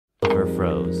Her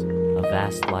froze, a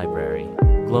vast library,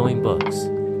 glowing books,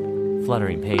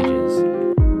 fluttering pages,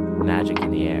 magic in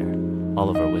the air.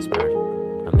 Oliver whispered,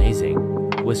 "Amazing."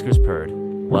 Whiskers purred,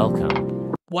 "Welcome."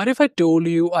 What if I told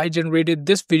you I generated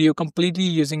this video completely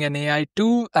using an AI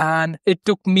tool and it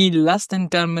took me less than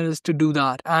 10 minutes to do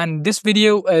that? And this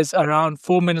video is around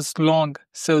 4 minutes long.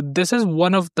 So this is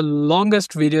one of the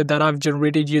longest video that I've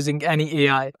generated using any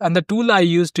AI. And the tool I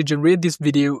use to generate this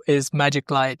video is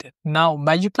MagicLight. Now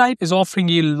MagicLight is offering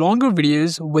you longer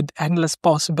videos with endless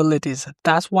possibilities.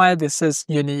 That's why this is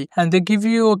unique. And they give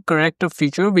you a character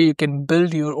feature where you can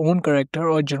build your own character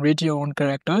or generate your own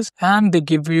characters. And they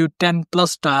give you 10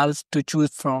 plus styles to choose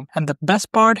from. And the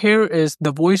best part here is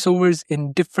the voiceovers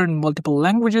in different multiple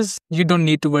languages. You don't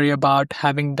need to worry about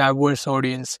having diverse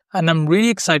audience. And I'm really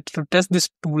excited to test this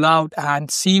tool out and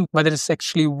see whether it's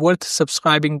actually worth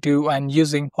subscribing to and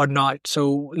using or not.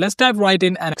 So let's dive right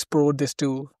in and explore this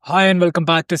tool. Hi and welcome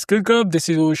back to SkillCurb. This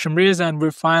is Shamriz and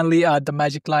we're finally at the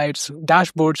MagicLight's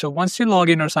dashboard. So once you log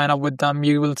in or sign up with them,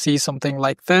 you will see something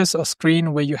like this, a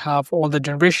screen where you have all the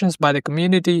generations by the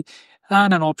community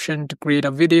and an option to create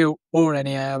a video or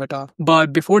any avatar.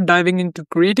 But before diving into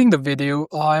creating the video,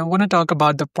 I want to talk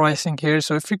about the pricing here.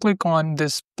 So if you click on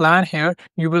this plan here,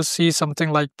 you will see something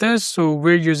like this. So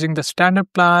we're using the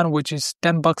standard plan, which is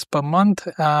 $10 per month,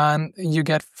 and you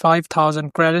get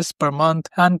 5,000 credits per month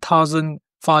and 1,000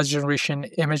 fast generation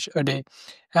image a day.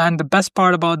 And the best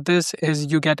part about this is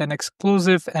you get an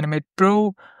exclusive Animate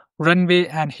Pro, Runway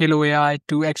and Halo AI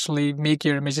to actually make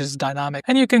your images dynamic.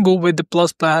 And you can go with the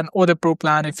Plus plan or the Pro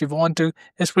plan if you want to.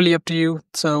 It's really up to you.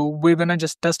 So we're gonna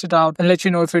just test it out and let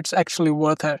you know if it's actually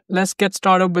worth it. Let's get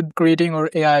started with creating our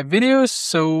AI videos.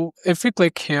 So if you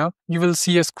click here, you will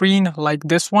see a screen like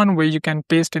this one where you can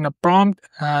paste in a prompt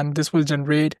and this will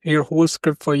generate your whole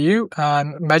script for you.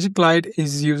 And MagicLight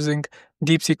is using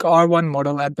DeepSeek R1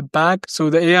 model at the back. So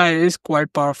the AI is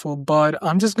quite powerful, but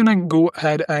I'm just gonna go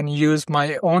ahead and use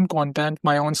my own content,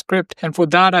 my own script. And for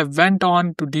that, I went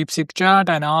on to DeepSeek chat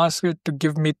and asked it to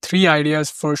give me 3 ideas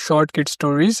for short kid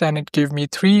stories. And it gave me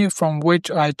 3, from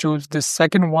which I chose the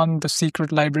second one, the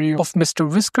secret library of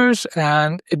Mr. Whiskers.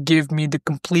 And it gave me the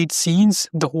complete scenes,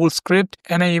 the whole script.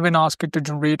 And I even asked it to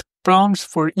generate prompts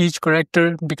for each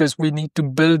character because we need to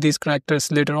build these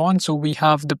characters later on. So we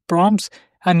have the prompts.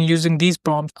 And using these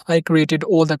prompts, I created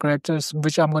all the characters,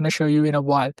 which I'm going to show you in a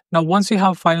while. Now, once you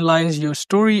have finalized your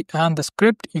story and the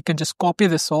script, you can just copy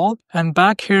this all. And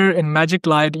back here in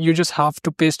MagicLight, you just have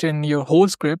to paste in your whole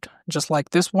script, just like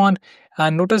this one.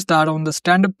 And notice that on the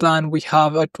standard plan, we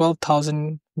have a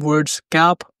 12,000 words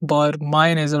cap, but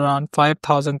mine is around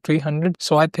 5,300.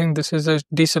 So I think this is a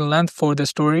decent length for the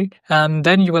story. And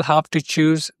then you will have to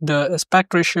choose the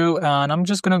aspect ratio. And I'm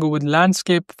just going to go with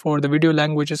landscape. For the video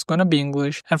language, it's going to be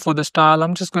English. And for the style,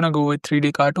 I'm just going to go with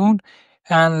 3D cartoon.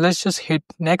 And let's just hit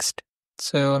next.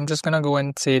 So I'm just going to go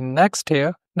and say next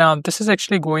here. Now, this is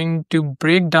actually going to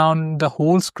break down the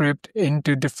whole script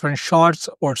into different shots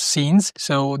or scenes.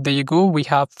 So there you go. We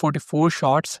have 44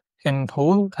 shots in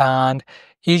whole, and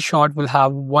each shot will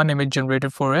have 1 image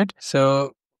generated for it.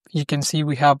 So you can see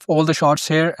we have all the shots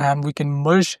here, and we can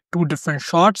merge 2 different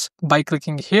shots by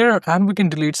clicking here, and we can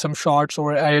delete some shots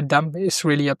or edit them. It's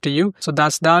really up to you. So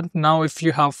that's that. Now, if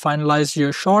you have finalized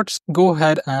your shots, go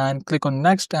ahead and click on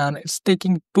next, and it's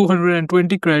taking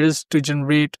 220 credits to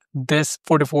generate this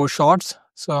 44 shots.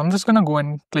 So I'm just gonna go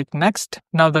and click next.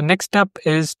 Now the next step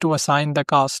is to assign the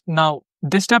cast. Now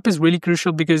this step is really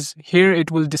crucial because here it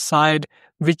will decide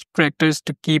which characters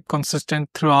to keep consistent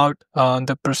throughout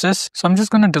the process. So I'm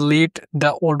just going to delete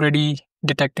the already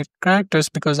detected characters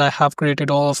because I have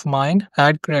created all of mine.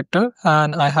 Add character,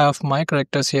 and I have my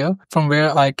characters here from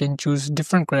where I can choose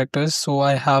different characters. So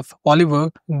I have Oliver,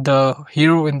 the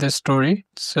hero in this story.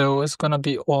 So it's gonna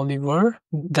be Oliver.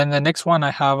 Then the next one I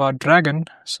have a dragon.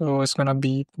 So it's gonna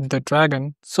be the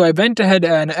dragon. So I went ahead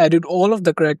and added all of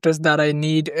the characters that I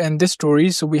need in this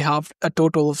story. So we have a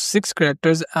total of 6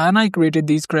 characters, and I created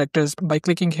these characters by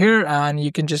clicking here, and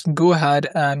you can just go ahead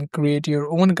and create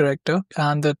your own character.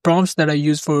 And the prompts that I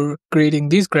used for creating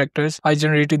these characters, I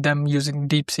generated them using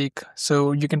DeepSeek.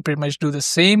 So you can pretty much do the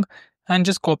same and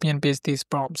just copy and paste these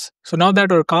prompts. So now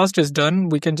that our cast is done,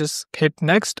 we can just hit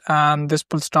next, and this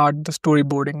will start the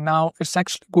storyboarding. Now it's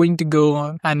actually going to go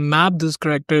on and map those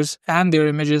characters and their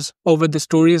images over the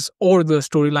stories or the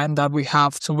storyline that we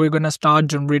have. So we're going to start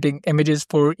generating images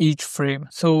for each frame.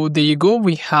 So there you go.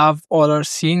 We have all our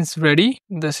scenes ready.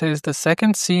 This is the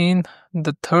second scene,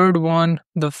 the third one,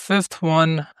 the 5th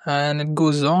one, and it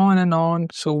goes on and on.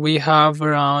 So we have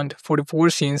around 44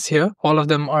 scenes here. All of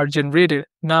them are generated.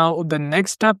 Now, the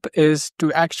next step is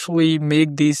to actually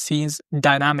make these scenes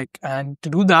dynamic. And to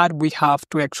do that, we have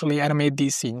to actually animate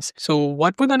these scenes. So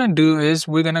what we're going to do is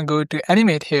we're going to go to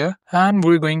animate here and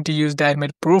we're going to use the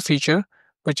animate pro feature,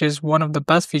 which is one of the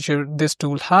best feature this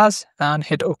tool has, and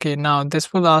hit OK. Now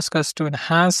this will ask us to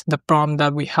enhance the prompt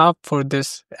that we have for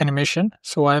this animation.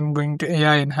 So I'm going to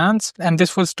AI enhance, and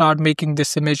this will start making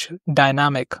this image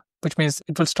dynamic, which means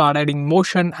it will start adding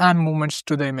motion and movements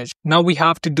to the image. Now we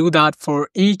have to do that for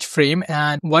each frame,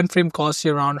 and one frame costs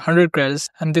you around 100 credits,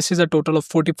 and this is a total of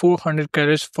 4400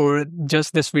 credits for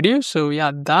just this video. So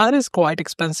yeah, that is quite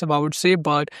expensive, I would say,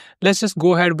 but let's just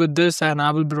go ahead with this and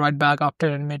I will be right back after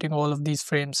animating all of these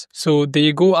frames. So there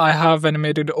you go, I have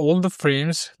animated all the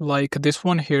frames like this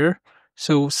one here.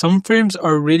 So some frames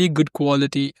are really good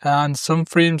quality and some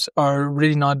frames are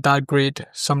really not that great.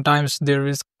 Sometimes there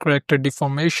is character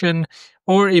deformation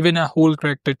or even a whole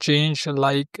character change.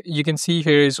 Like you can see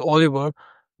here is Oliver,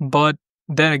 but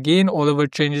then again Oliver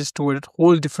changes to a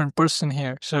whole different person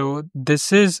here. So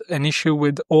this is an issue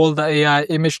with all the AI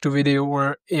image to video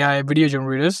or AI video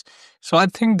generators. So I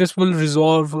think this will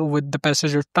resolve with the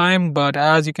passage of time, but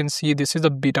as you can see, this is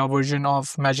a beta version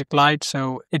of MagicLight,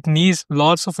 so it needs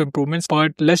lots of improvements.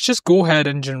 But let's just go ahead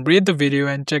and generate the video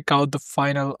and check out the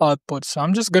final output. So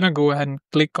I'm just gonna go ahead and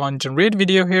click on generate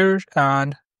video here,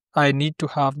 and I need to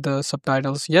have the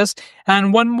subtitles, yes.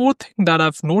 And one more thing that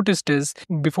I've noticed is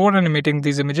before animating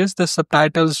these images, the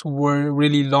subtitles were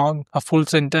really long, a full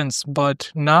sentence,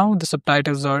 but now the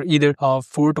subtitles are either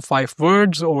 4 to 5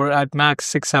 words or at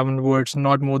max 6-7 words,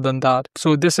 not more than that.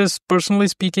 So this is, personally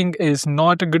speaking, is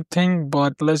not a good thing,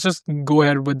 but let's just go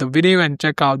ahead with the video and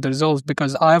check out the results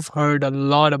because I've heard a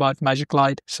lot about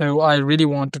MagicLight, so I really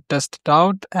want to test it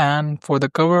out. And for the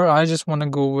cover, I just want to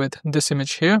go with this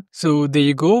image here. So there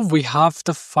you go. We have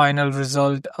the final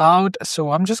result out.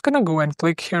 So I'm just gonna go and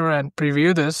click here and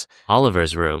preview this.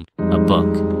 Oliver's room, a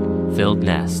book, filled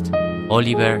nest.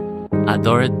 Oliver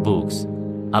adored books.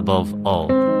 Above all,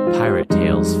 pirate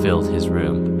tales filled his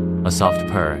room. A soft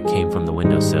purr came from the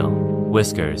windowsill.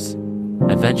 Whiskers.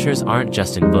 Adventures aren't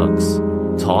just in books.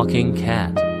 Talking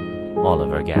cat.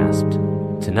 Oliver gasped.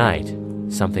 Tonight,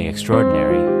 something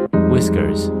extraordinary.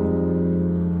 Whiskers.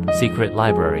 Secret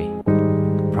library.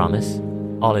 Promise?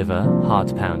 Oliver,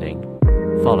 heart pounding,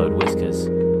 followed Whiskers.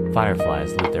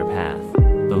 Fireflies lit their path.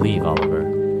 Believe, Oliver,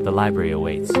 the library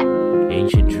awaits.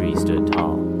 Ancient tree stood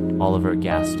tall. Oliver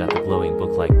gasped at the glowing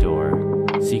book-like door.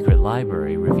 Secret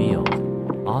library revealed.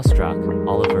 Awestruck,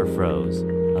 Oliver froze.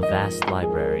 A vast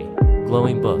library.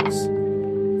 Glowing books.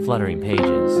 Fluttering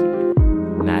pages.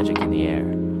 Magic in the air.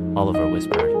 Oliver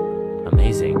whispered.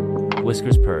 Amazing.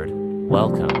 Whiskers purred.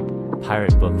 Welcome.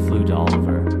 Pirate book flew to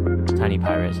Oliver. Tiny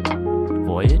pirate.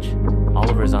 Voyage?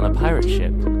 Oliver's on a pirate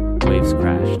ship. Waves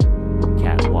crashed.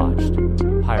 Cat watched.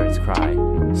 Pirates cry.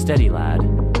 Steady, lad.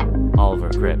 Oliver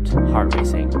gripped, heart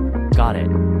racing. Got it.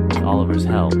 With Oliver's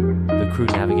help, the crew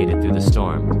navigated through the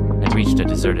storm and reached a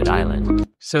deserted island.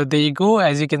 So there you go.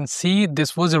 As you can see,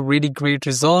 this was a really great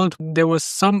result. There was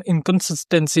some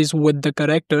inconsistencies with the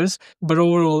characters, but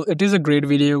overall it is a great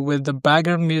video with the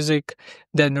background music,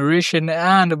 the narration,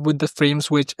 and with the frame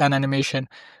switch and animation.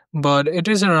 But it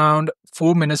is around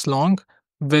 4 minutes long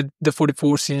with the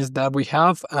 44 scenes that we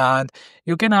have, and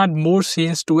you can add more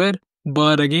scenes to it.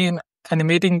 But again,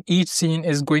 animating each scene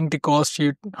is going to cost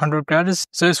you 100 credits,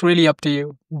 so it's really up to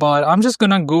you. But I'm just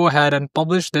gonna go ahead and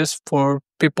publish this for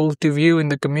people to view in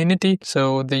the community.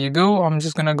 So there you go. I'm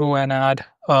just gonna go and add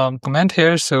a comment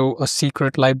here, so a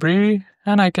secret library,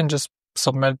 and I can just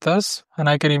submit this, and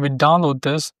I can even download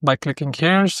this by clicking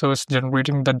here. So it's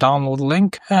generating the download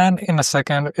link, and in a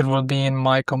second it will be in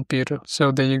my computer. So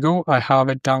there you go, I have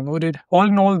it downloaded. All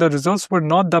in all, the results were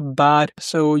not that bad.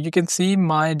 So you can see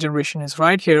my generation is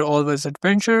right here, Always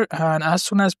Adventure, and as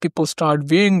soon as people start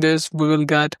viewing this, we will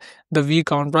get the view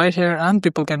count right here, and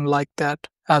people can like that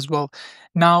as well.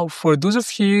 Now, for those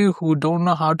of you who don't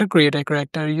know how to create a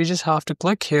character, you just have to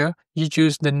click here. You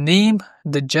choose the name,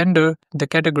 the gender, the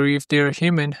category if they're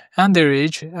human, and their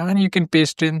age, and you can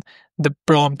paste in the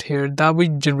prompt here that we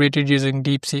generated using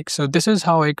DeepSeek. So this is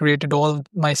how I created all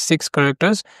my 6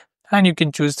 characters. And you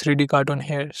can choose 3D cartoon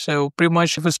here. So pretty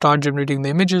much if you start generating the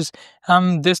images,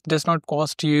 this does not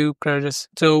cost you credits.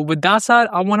 So with that said,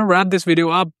 I want to wrap this video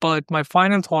up, but my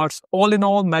final thoughts, all in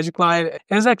all, MagicLight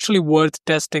is actually worth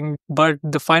testing, but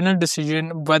the final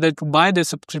decision whether to buy the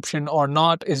subscription or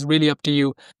not is really up to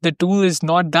you. The tool is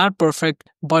not that perfect,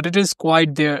 but it is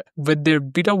quite there with their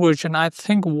beta version. I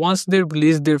think once they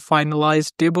release their finalized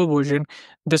stable version,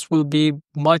 this will be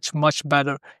much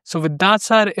better. So with that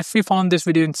said, if you found this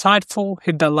video insightful,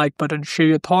 hit that like button, share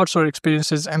your thoughts or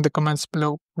experiences in the comments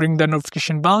below. Ring the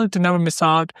notification bell to never miss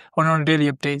out on our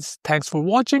daily updates. Thanks for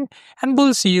watching, and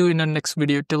we'll see you in our next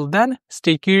video. Till then,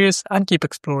 stay curious and keep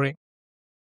exploring.